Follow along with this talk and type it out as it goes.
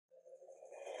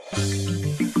Okay,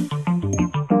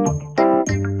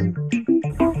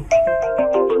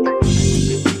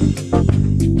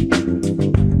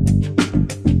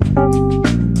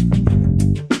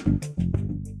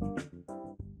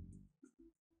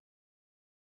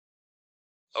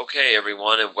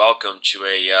 everyone, and welcome to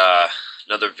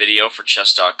another video for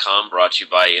Chess.com brought to you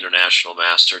by International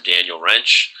Master Daniel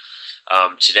Rensch.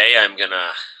 Today I'm going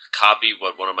to copy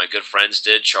what one of my good friends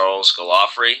did, Charles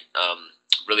Galafri.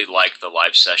 Really liked the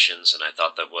live sessions, and I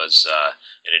thought that was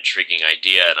an intriguing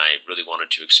idea, and I really wanted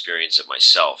to experience it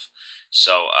myself.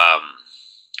 So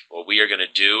what we are going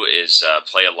to do is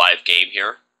play a live game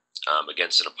here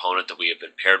against an opponent that we have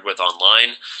been paired with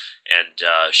online,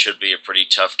 and should be a pretty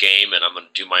tough game, and I'm going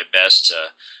to do my best to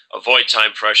avoid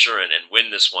time pressure and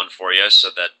win this one for you, so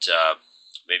that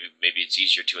maybe it's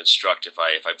easier to instruct if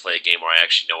I play a game where I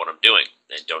actually know what I'm doing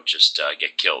and don't just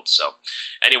get killed. So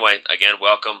anyway, again,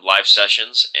 welcome, live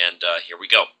sessions, and here we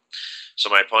go. So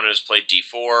my opponent has played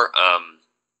d4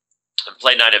 and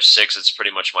played knight f6. It's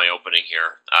pretty much my opening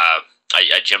here.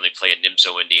 I generally play a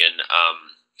Nimzo Indian.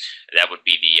 That would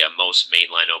be the most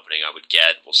mainline opening I would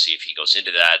get. We'll see if he goes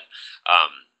into that.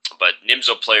 But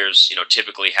Nimzo players,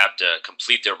 typically have to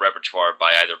complete their repertoire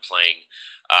by either playing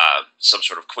some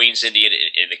sort of Queen's Indian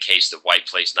in the case that White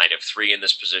plays knight f3 in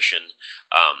this position,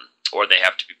 or they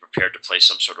have to be prepared to play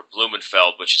some sort of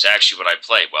Blumenfeld, which is actually what I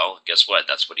play. Well, guess what?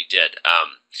 That's what he did.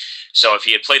 So if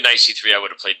he had played knight c3, I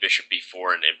would have played bishop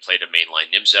b4 and played a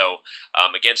mainline Nimzo.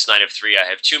 Against knight f3, I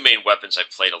have two main weapons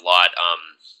I've played a lot.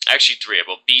 Actually, three.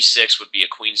 Well, b6 would be a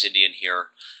Queen's Indian here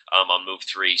on move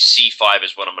 3. c5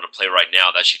 is what I'm going to play right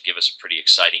now. That should give us a pretty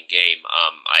exciting game.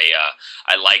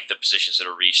 I like the positions that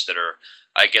are reached that are,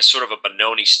 I guess, sort of a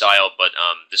Benoni style, but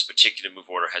this particular move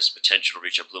order has the potential to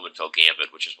reach a Blumenfeld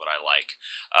Gambit, which is what I like.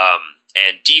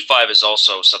 And d5 is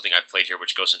also something I've played here,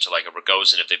 which goes into like a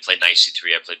Rogozin. If they play knight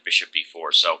c3, I played bishop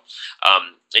b4. So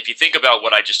if you think about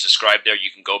what I just described there, you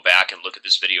can go back and look at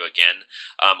this video again.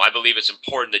 I believe it's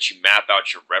important that you map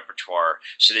out your repertoire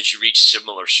so that you reach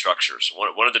similar structures.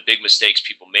 One of the big mistakes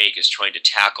people make is trying to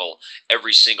tackle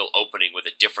every single opening with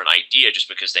a different idea just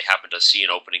because they happen to see an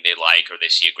opening they like or they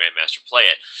see a grandmaster play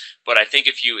it. But I think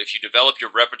if you develop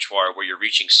your repertoire where you're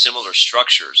reaching similar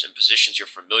structures and positions you're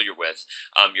familiar with,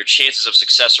 your chances of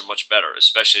success are much better,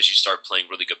 especially as you start playing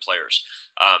really good players.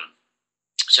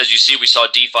 So as you see, we saw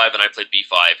d5 and I played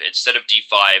b5. Instead of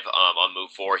d5 on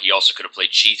move 4, he also could have played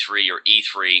g3 or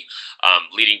e3,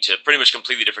 leading to pretty much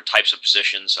completely different types of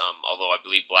positions, although I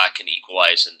believe black can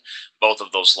equalize in both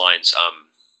of those lines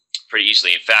pretty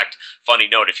easily. In fact, funny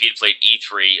note, if he had played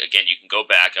e3, again, you can go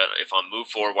back. If on move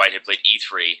 4, White had played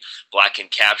e3, Black can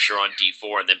capture on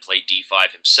d4 and then play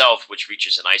d5 himself, which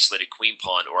reaches an isolated queen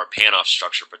pawn or a pan-off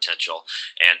structure potential.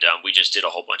 And we just did a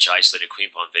whole bunch of isolated queen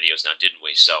pawn videos now, didn't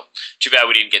we? So too bad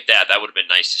we didn't get that. That would have been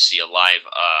nice to see a live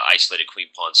isolated queen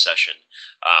pawn session.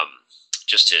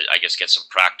 Just to, I guess, get some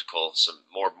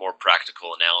more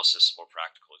practical analysis, more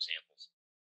practical examples.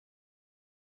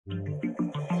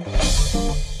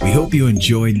 We hope you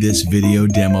enjoyed this video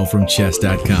demo from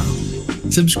Chess.com.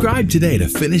 Subscribe today to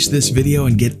finish this video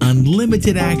and get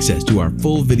unlimited access to our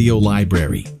full video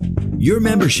library. Your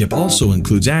membership also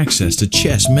includes access to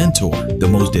Chess Mentor, the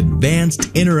most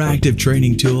advanced interactive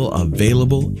training tool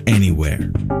available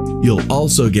anywhere. You'll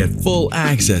also get full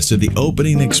access to the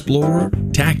Opening Explorer,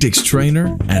 Tactics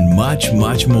Trainer, and much,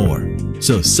 much more.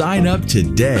 So sign up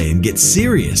today and get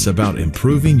serious about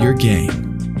improving your game.